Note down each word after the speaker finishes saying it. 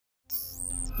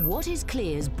What is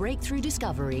Clear's breakthrough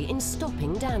discovery in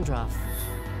stopping dandruff?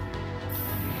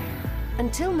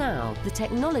 Until now, the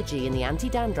technology in the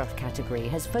anti-dandruff category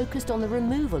has focused on the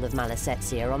removal of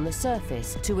Malassezia on the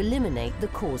surface to eliminate the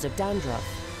cause of dandruff.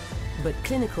 But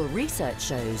clinical research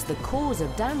shows the cause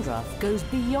of dandruff goes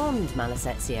beyond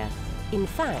Malassezia. In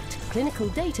fact, clinical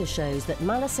data shows that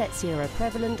Malassezia are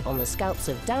prevalent on the scalps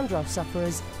of dandruff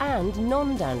sufferers and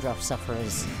non-dandruff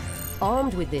sufferers.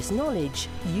 Armed with this knowledge,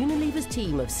 Unilever's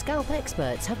team of scalp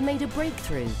experts have made a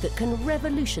breakthrough that can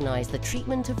revolutionize the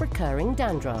treatment of recurring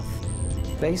dandruff.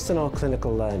 Based on our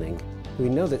clinical learning, we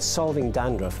know that solving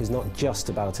dandruff is not just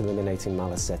about eliminating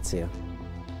Malassezia.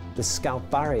 The scalp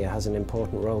barrier has an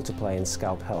important role to play in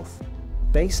scalp health.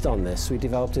 Based on this, we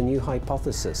developed a new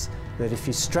hypothesis that if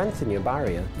you strengthen your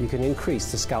barrier, you can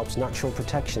increase the scalp's natural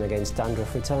protection against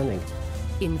dandruff returning.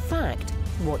 In fact,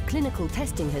 what clinical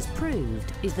testing has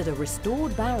proved is that a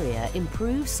restored barrier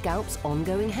improves scalp's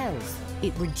ongoing health.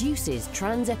 It reduces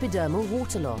transepidermal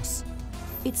water loss.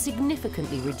 It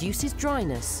significantly reduces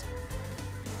dryness.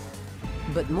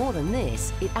 But more than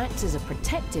this, it acts as a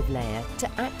protective layer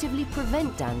to actively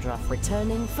prevent dandruff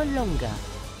returning for longer.